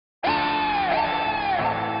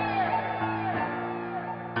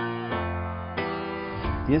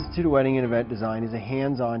The Institute of Wedding and Event Design is a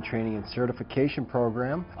hands-on training and certification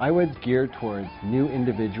program. IWED's geared towards new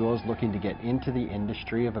individuals looking to get into the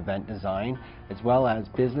industry of event design, as well as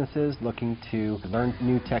businesses looking to learn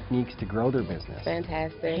new techniques to grow their business.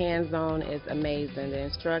 Fantastic. Hands-on is amazing. The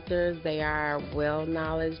instructors, they are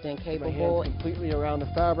well-knowledged and capable. My hands completely around the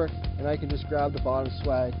fabric, and I can just grab the bottom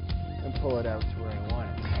swag and pull it out to where I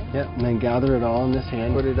want it. Yep, and then gather it all in this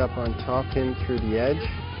hand. Put it up on top, pin through the edge.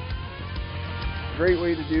 Great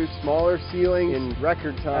way to do smaller ceiling in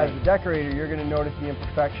record time. As a decorator, you're going to notice the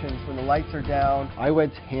imperfections when the lights are down.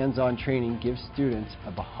 IWED's hands-on training gives students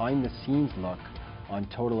a behind-the-scenes look on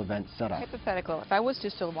total event setup. Hypothetical, if I was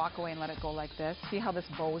just to walk away and let it go like this, see how this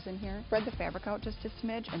bows in here? Spread the fabric out just a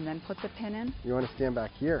smidge and then put the pin in. You want to stand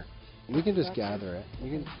back here. You can just gather it.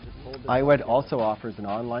 You can just hold it. IWED also offers an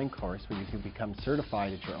online course where you can become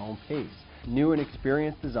certified at your own pace. New and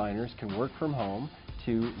experienced designers can work from home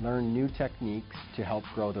to learn new techniques to help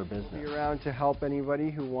grow their business. Be around to help anybody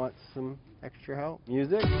who wants some extra help.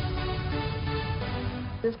 Music.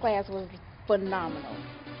 This class was phenomenal.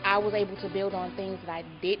 I was able to build on things that I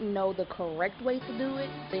didn't know the correct way to do it.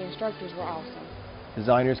 The instructors were awesome.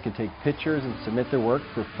 Designers can take pictures and submit their work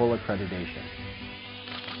for full accreditation.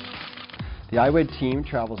 The IWED team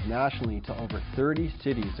travels nationally to over 30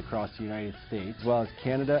 cities across the United States, as well as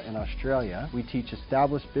Canada and Australia. We teach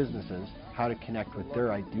established businesses how to connect with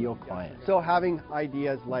their ideal clients. Still having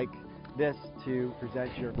ideas like this to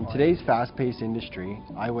present your In today's fast-paced industry,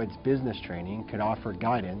 IWED's business training could offer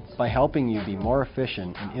guidance by helping you be more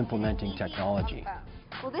efficient in implementing technology.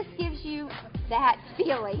 Well, this gives you that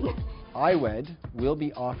feeling. IWED will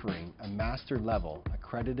be offering a master-level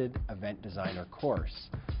accredited event designer course,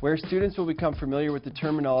 where students will become familiar with the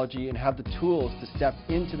terminology and have the tools to step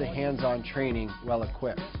into the hands-on training well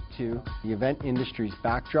equipped. To the event industry's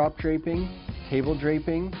backdrop draping, table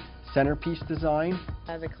draping, centerpiece design.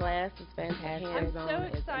 The class is fantastic. I'm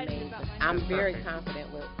so excited about my I'm very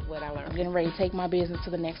confident with what I learned. I'm getting ready to take my business to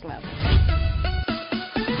the next level.